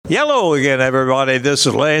Hello again, everybody. This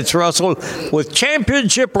is Lance Russell with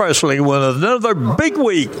Championship Wrestling with another big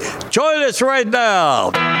week. Join us right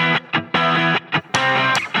now.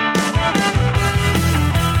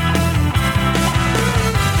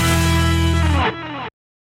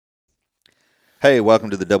 Hey, welcome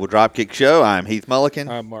to the Double Dropkick Show. I'm Heath Mullican.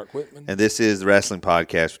 I'm Mark Whitman. And this is the Wrestling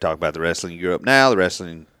Podcast. We talk about the wrestling you grew up now,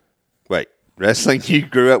 wrestling you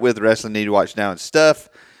grew up with, the wrestling you need to watch now and stuff.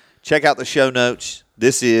 Check out the show notes.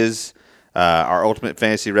 This is our Ultimate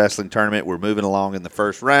Fantasy Wrestling Tournament. We're moving along in the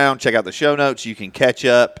first round. Check out the show notes. You can catch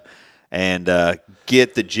up and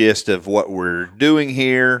get the gist of what we're doing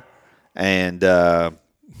here. And,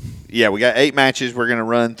 we got 8 matches we're going to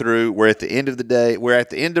run through. We're at the end of the day. We're at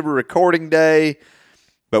the end of a recording day,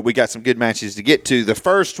 but we got some good matches to get to. The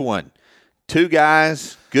first one, 2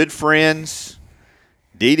 guys, good friends,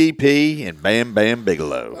 DDP and Bam Bam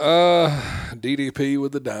Bigelow. DDP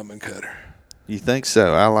with the diamond cutter. You think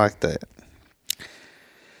so? I like that.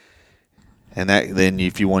 And that then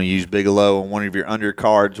if you want to use Bigelow on one of your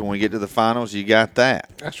undercards when we get to the finals, you got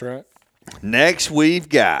that. That's right. Next we've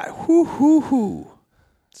got the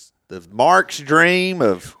Mark's Dream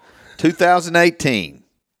of 2018.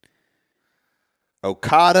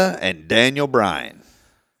 Okada and Daniel Bryan.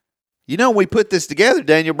 You know, when we put this together,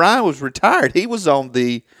 Daniel Bryan was retired. He was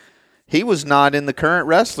not in the current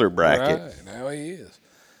wrestler bracket. Right, now he is.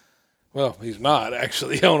 Well, he's not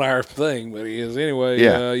actually on our thing, but he is anyway.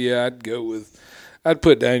 Yeah. I'd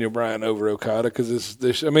put Daniel Bryan over Okada because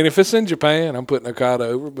this. I mean, if it's in Japan, I'm putting Okada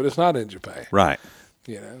over, but it's not in Japan. Right.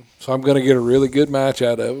 You know, so I'm going to get a really good match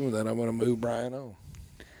out of him, and then I'm going to move Bryan on.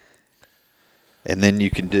 And then you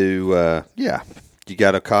can do, you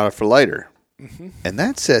got Okada for later. Mm-hmm. And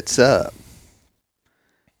that sets up,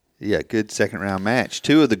 good second-round match.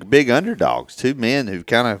 2 of the big underdogs, 2 men who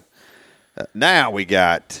kind of, now we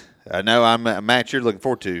got, I know I'm a match you're looking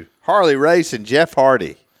forward to, Harley Race and Jeff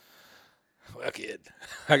Hardy. Well, kid,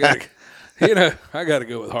 I got to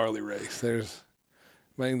go with Harley Race.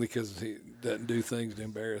 Mainly because he doesn't do things to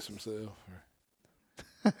embarrass himself.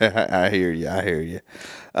 I hear you.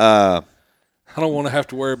 I don't want to have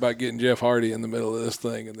to worry about getting Jeff Hardy in the middle of this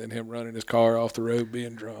thing and then him running his car off the road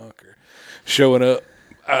being drunk or showing up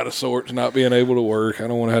out of sorts, not being able to work. I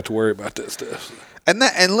don't want to have to worry about that stuff. And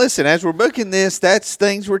listen, as we're booking this, that's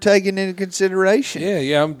things we're taking into consideration.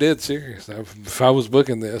 Yeah, I'm dead serious. If I was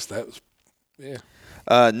booking this,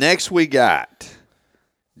 Next we got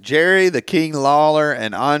Jerry the King Lawler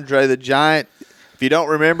and Andre the Giant. If you don't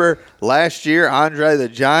remember, last year, Andre the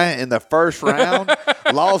Giant in the first round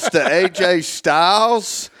lost to AJ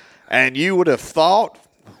Styles, and you would have thought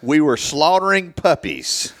we were slaughtering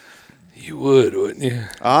puppies. You would, wouldn't you?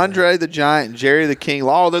 Andre the Giant and Jerry the King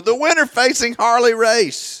Lawler, the winner facing Harley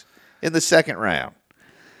Race in the second round.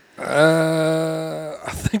 I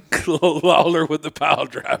think Lawler with the pile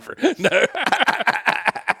driver. No.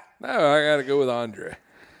 No, I got to go with Andre.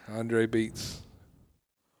 Andre beats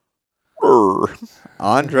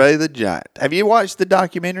Andre the Giant. Have you watched the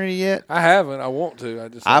documentary yet? I haven't. I want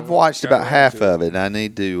to. I've watched about half of it. I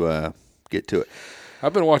need to get to it.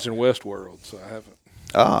 I've been watching Westworld, so I haven't.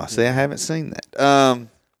 Oh, see, I haven't seen that.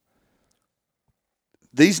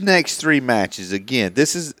 These next 3 matches, again,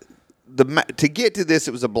 this is to get to this,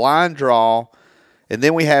 it was a blind draw, and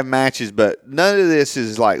then we have matches, but none of this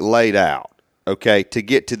is like laid out. Okay, to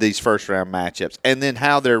get to these first-round matchups. And then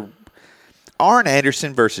how they're Arn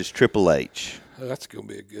Anderson versus Triple H. Oh, that's going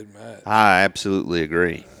to be a good match. I absolutely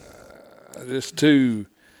agree. Just two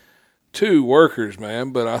workers,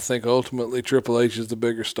 man, but I think ultimately Triple H is the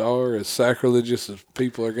bigger star. As sacrilegious as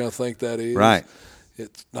people are going to think that is. Right.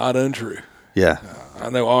 It's not untrue. Yeah.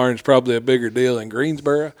 I know Arn's probably a bigger deal in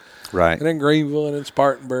Greensboro. Right. And in Greenville and in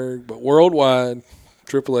Spartanburg. But worldwide,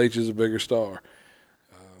 Triple H is a bigger star.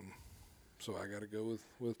 So I got to go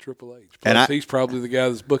with Triple H. Plus, he's probably the guy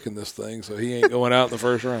that's booking this thing, so he ain't going out in the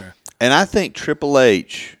first round. And I think Triple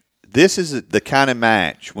H, this is the kind of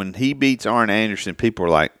match, when he beats Arn Anderson, people are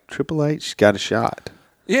like, Triple H got a shot.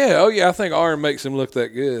 Yeah, I think Arn makes him look that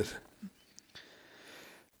good.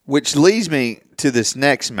 Which leads me to this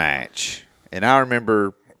next match. And I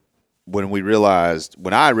remember when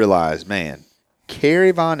I realized, man, Kerry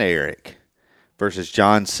Von Erich versus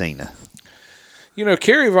John Cena. You know,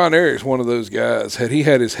 Kerry Von Erich's one of those guys. Had he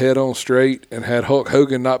had his head on straight and had Hulk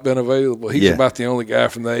Hogan not been available, he's about the only guy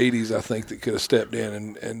from the 80s, I think, that could have stepped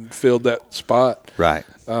in and filled that spot. Right.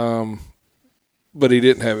 but he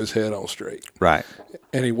didn't have his head on straight. Right.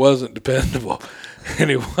 And he wasn't dependable.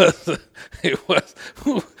 And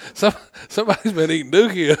somebody's been eating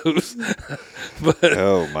Dookios, but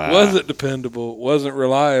wasn't dependable, wasn't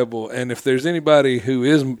reliable. And if there's anybody who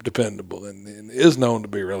is dependable and is known to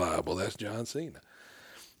be reliable, that's John Cena.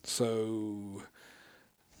 So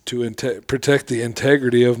to protect the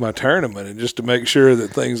integrity of my tournament and just to make sure that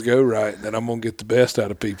things go right and that I'm going to get the best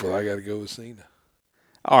out of people, I got to go with Cena.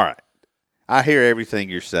 All right. I hear everything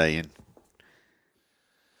you're saying.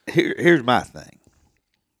 Here's my thing.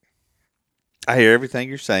 I hear everything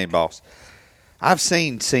you're saying, boss. I've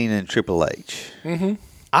seen Cena and Triple H. Mm-hmm.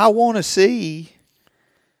 I want to see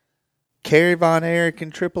Kerry Von Erich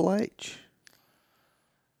and Triple H.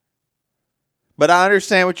 But I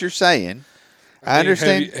understand what you're saying. I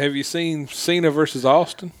understand. Have you seen Cena versus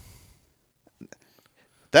Austin?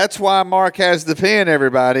 That's why Mark has the pen,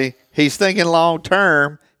 everybody. He's thinking long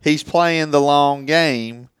term. He's playing the long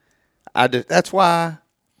game. That's why.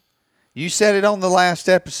 You said it on the last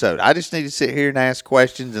episode. I just need to sit here and ask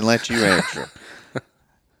questions and let you answer.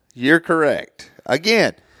 You're correct.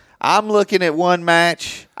 Again, I'm looking at one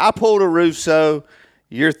match. I pulled a Russo.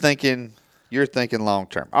 You're thinking long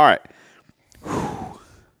term. All right.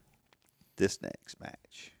 This next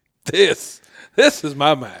match. This is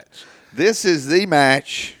my match. This is the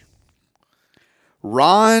match.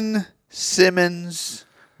 Ron Simmons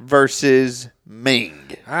versus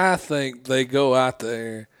Ming. I think they go out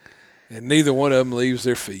there and neither one of them leaves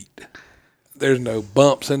their feet. There's no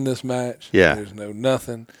bumps in this match. Yeah. There's no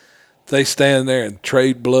nothing. They stand there and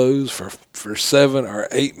trade blows for 7 or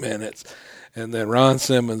 8 minutes, and then Ron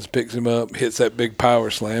Simmons picks him up, hits that big power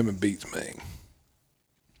slam, and beats Ming.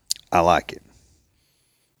 I like it.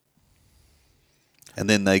 And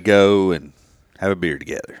then they go and have a beer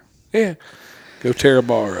together. Yeah. Go tear a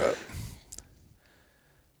bar up.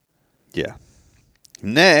 Yeah.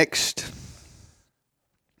 Next,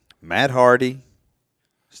 Matt Hardy,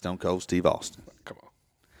 Stone Cold Steve Austin. Come on.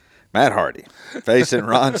 Matt Hardy facing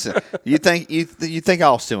Ron Simmons. You think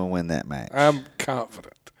Austin will win that match? I'm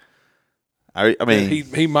confident. I mean,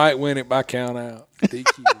 he might win it by count out.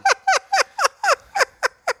 DQ.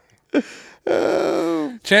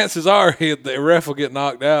 Chances are the ref will get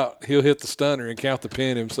knocked out. He'll hit the stunner and count the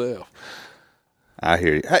pin himself. I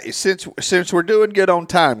hear you. Hey, since we're doing good on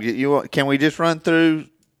time, can we just run through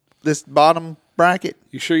this bottom bracket?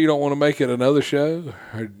 You sure you don't want to make it another show?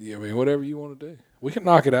 Or, whatever you want to do. We can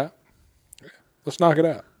knock it out. Yeah, let's knock it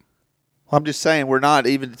out. Well, I'm just saying we're not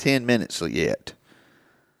even 10 minutes yet.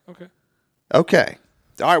 Okay. Okay.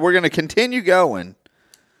 All right, we're going to continue going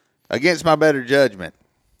against my better judgment.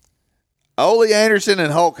 Ole Anderson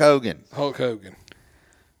and Hulk Hogan. Hulk Hogan.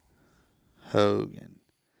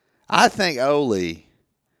 I think Ole,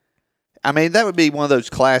 that would be one of those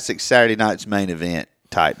classic Saturday night's main event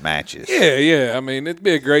type matches. Yeah. It'd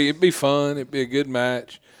be fun. It'd be a good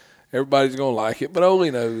match. Everybody's going to like it, but Ole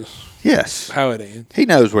knows how it ends. He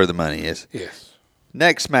knows where the money is. Yes.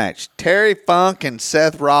 Next match, Terry Funk and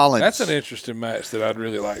Seth Rollins. That's an interesting match that I'd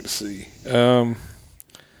really like to see.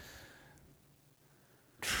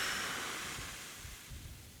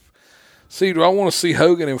 See, do I want to see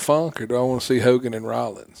Hogan and Funk or do I want to see Hogan and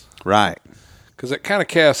Rollins? Right. Because it kind of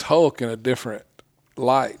casts Hulk in a different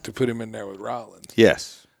light to put him in there with Rollins.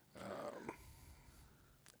 Yes.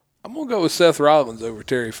 I'm going to go with Seth Rollins over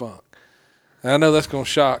Terry Funk. And I know that's going to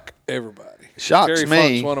shock everybody. Shocks Terry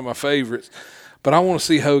me. Funk's one of my favorites. But I want to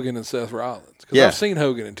see Hogan and Seth Rollins. Because I've seen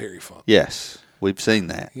Hogan and Terry Funk. Yes. We've seen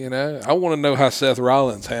that. I want to know how Seth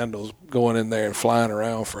Rollins handles going in there and flying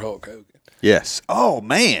around for Hulk Hogan. Yes. Oh,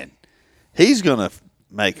 man. He's going to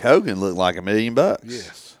make Hogan look like $1 million.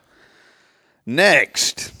 Yes.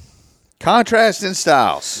 Next, contrasting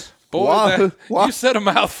styles. Boy, you said a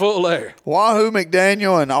mouthful there. Wahoo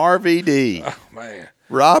McDaniel and RVD. Oh, man.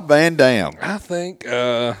 Rob Van Dam. I think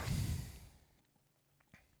I'm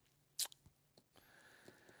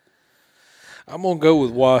going to go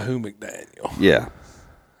with Wahoo McDaniel. Yeah.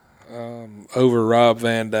 Over Rob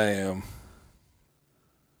Van Dam.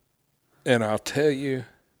 And I'll tell you,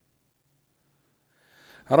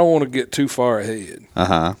 I don't want to get too far ahead.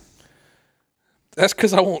 Uh-huh. That's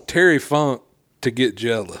because I want Terry Funk to get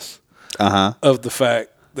jealous of the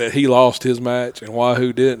fact that he lost his match and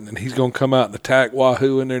Wahoo didn't, and he's going to come out and attack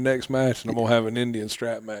Wahoo in their next match, and I'm going to have an Indian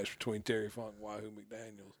strap match between Terry Funk and Wahoo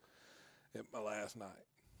McDaniels at my last night.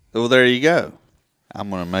 Well, there you go. I'm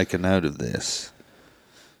going to make a note of this.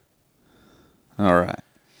 All right.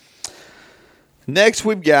 Next,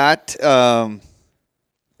 we've got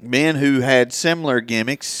men who had similar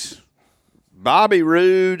gimmicks. Bobby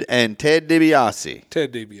Roode and Ted DiBiase.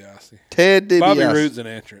 Ted DiBiase. Ted DiBiase. Bobby Roode's an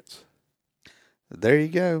entrance. There you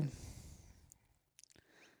go.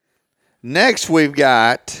 Next, we've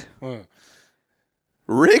got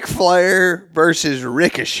Ric Flair versus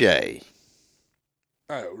Ricochet.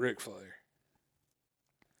 Oh, Ric Flair.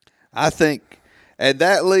 I think, and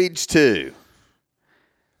that leads to,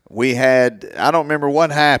 we had, I don't remember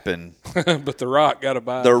what happened. But The Rock got a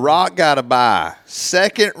bye. The Rock got a bye.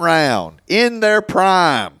 Second round, in their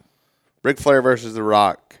prime. Ric Flair versus The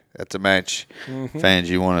Rock. That's a match, fans,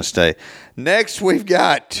 you want to stay. Next, we've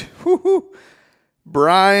got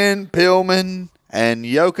Brian Pillman and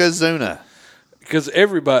Yokozuna. Because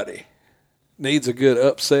everybody needs a good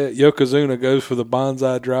upset. Yokozuna goes for the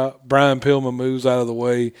bonsai drop. Brian Pillman moves out of the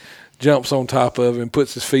way, jumps on top of him,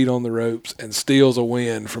 puts his feet on the ropes, and steals a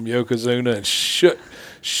win from Yokozuna and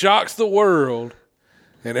shocks the world.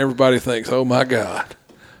 And everybody thinks, oh, my God,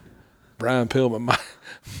 Brian Pillman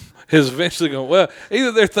is eventually going to, well,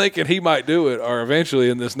 either they're thinking he might do it or eventually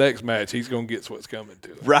in this next match he's going to get what's coming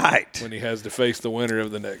to him. Right. When he has to face the winner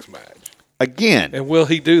of the next match. Again. And will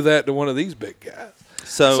he do that to one of these big guys?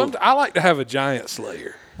 So I like to have a giant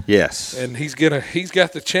slayer. Yes. And he's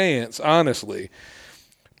got the chance, honestly,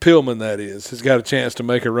 Pillman that is, has got a chance to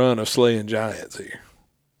make a run of slaying giants here.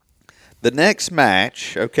 The next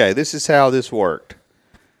match, okay, this is how this worked.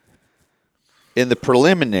 In the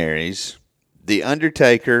preliminaries, The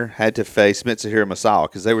Undertaker had to face Mitsuhiro Misawa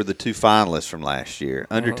because they were the two finalists from last year.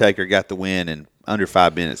 Undertaker got the win in under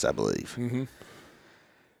 5 minutes, I believe. Mm-hmm.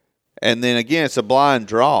 And then again, it's a blind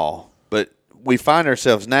draw, but we find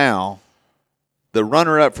ourselves now, the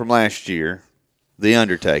runner-up from last year, The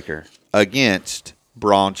Undertaker, against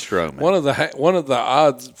Braun Strowman. One of the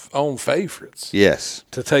odds-on favorites. Yes.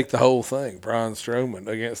 To take the whole thing, Braun Strowman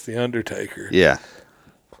against The Undertaker. Yeah.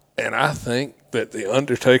 And I think that The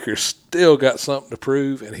Undertaker still got something to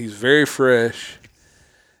prove, and he's very fresh.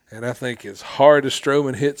 And I think as hard as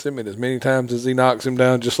Strowman hits him and as many times as he knocks him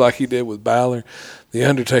down, just like he did with Balor, The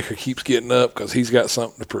Undertaker keeps getting up because he's got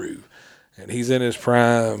something to prove. And he's in his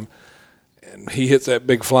prime, and he hits that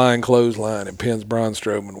big flying clothesline and pins Braun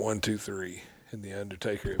Strowman 1, 2, 3, and The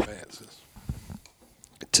Undertaker advances.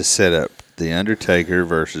 To set up The Undertaker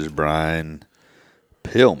versus Brian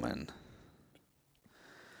Pillman.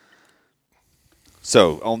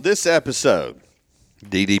 So, on this episode,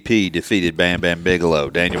 DDP defeated Bam Bam Bigelow.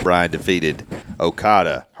 Daniel Bryan defeated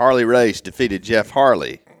Okada. Harley Race defeated Jeff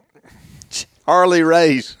Hardy. Harley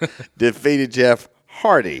Race defeated Jeff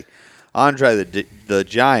Hardy. Andre the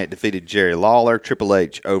Giant defeated Jerry Lawler. Triple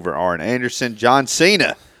H over Arn Anderson. John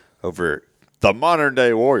Cena over the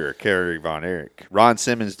modern-day warrior, Kerry Von Erich. Ron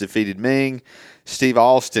Simmons defeated Ming. Steve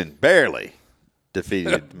Austin barely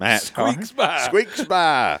defeated Matt. Squeaks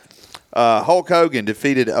by. Hulk Hogan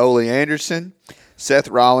defeated Ole Anderson. Seth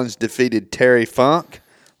Rollins defeated Terry Funk.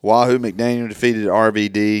 Wahoo McDaniel defeated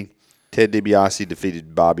RVD. Ted DiBiase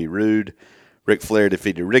defeated Bobby Roode. Ric Flair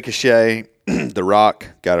defeated Ricochet. The Rock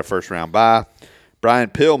got a first-round bye. Brian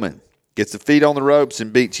Pillman gets the feet on the ropes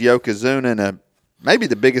and beats Yokozuna in maybe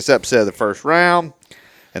the biggest upset of the first round.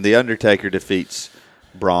 And The Undertaker defeats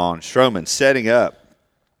Braun Strowman, setting up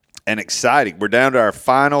an exciting. We're down to our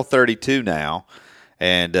final 32 now.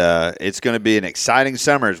 And it's going to be an exciting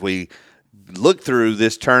summer as we look through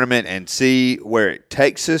this tournament and see where it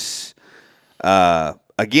takes us.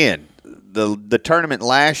 Again, the tournament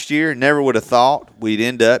last year, never would have thought we'd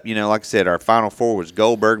end up, like I said, our final four was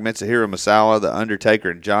Goldberg, Mitsuhiro Misawa, The Undertaker,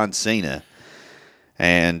 and John Cena.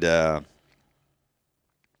 And,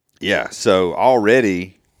 so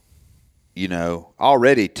already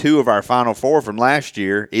two of our final four from last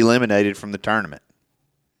year eliminated from the tournament.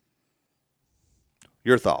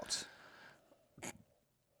 Your thoughts?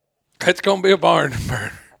 It's going to be a barn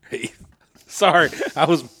burner, Heath. Sorry, I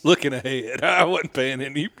was looking ahead. I wasn't paying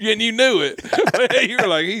any, and you knew it. You were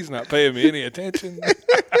like, he's not paying me any attention.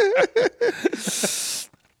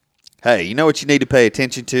 Hey, you know what you need to pay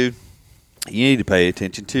attention to? You need to pay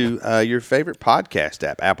attention to your favorite podcast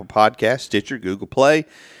app, Apple Podcasts, Stitcher, Google Play.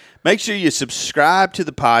 Make sure you subscribe to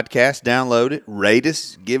the podcast, download it, rate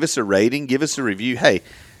us, give us a rating, give us a review. Hey,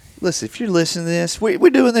 listen, if you're listening to this, we're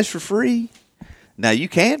doing this for free. Now, you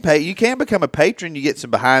can pay. You can become a patron. You get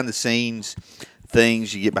some behind-the-scenes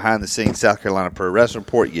things. You get behind-the-scenes South Carolina Pro Wrestling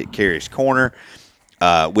Report. You get Carrie's Corner,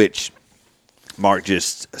 which Mark he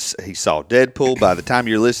saw Deadpool. By the time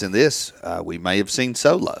you're listening to this, we may have seen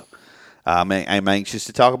Solo. I'm anxious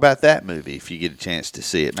to talk about that movie if you get a chance to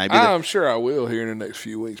see it. I'm sure I will here in the next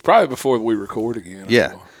few weeks, probably before we record again.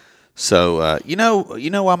 Yeah. So you know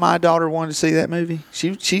why my daughter wanted to see that movie?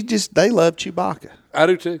 They love Chewbacca. I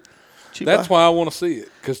do too. Chewbacca. That's why I want to see it,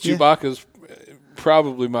 because Chewbacca's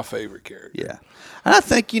probably my favorite character. Yeah, and I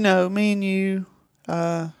think me and you,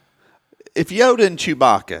 if Yoda and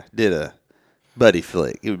Chewbacca did a buddy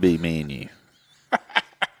flick, it would be me and you.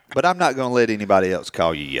 But I'm not going to let anybody else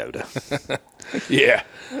call you Yoda. Yeah.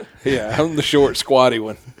 Yeah, I'm the short, squatty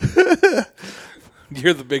one.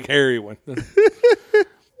 You're the big, hairy one.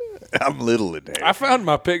 I'm little in there. I found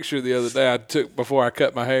my picture the other day I took before I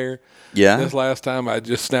cut my hair. Yeah? This last time I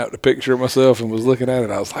just snapped a picture of myself and was looking at it.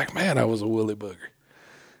 I was like, man, I was a woolly booger.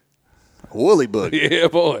 Woolly booger. Yeah,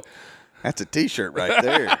 boy. That's a T-shirt right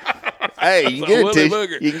there. Hey, you can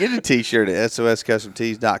get a T-shirt at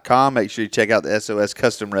SOSCustomTees.com. Make sure you check out the SOS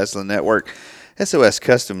Custom Wrestling Network,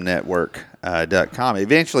 SOSCustomNetwork.com.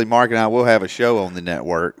 Eventually, Mark and I will have a show on the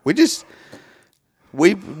network. I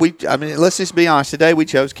mean, let's just be honest. Today, we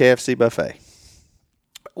chose KFC buffet.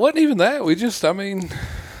 Wasn't even that. We just,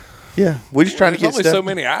 Yeah, we're just trying to get only stuff. so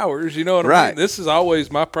many hours. You know what I Right. mean? This is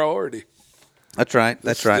always my priority. That's right.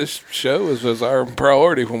 That's right. This show is our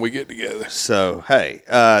priority when we get together. So, hey,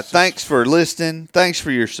 thanks for listening. Thanks for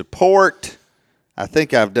your support. I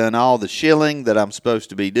think I've done all the shilling that I'm supposed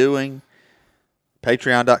to be doing.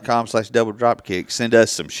 Patreon.com/DoubleDropKick. Send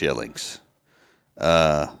us some shillings.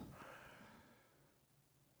 Did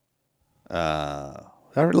I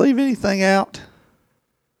leave anything out?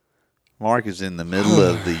 Mark is in the middle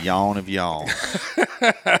of the yawn of yawn.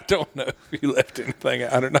 I don't know if you left anything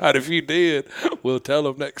out or not. If you did, we'll tell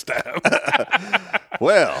them next time.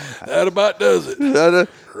 Well, That about does it.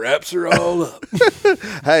 Wraps her all up.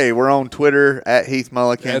 hey, we're on Twitter at Heath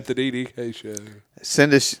Mullican. At the DDK show.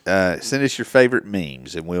 Send us your favorite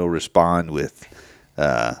memes, and we'll respond with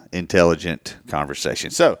intelligent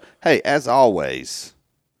conversation. So, hey, as always,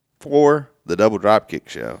 for the Double Dropkick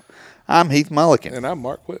Show, I'm Heath Mullican. And I'm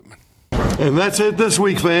Mark Whitman. And that's it this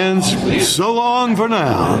week, fans. So long for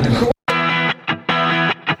now.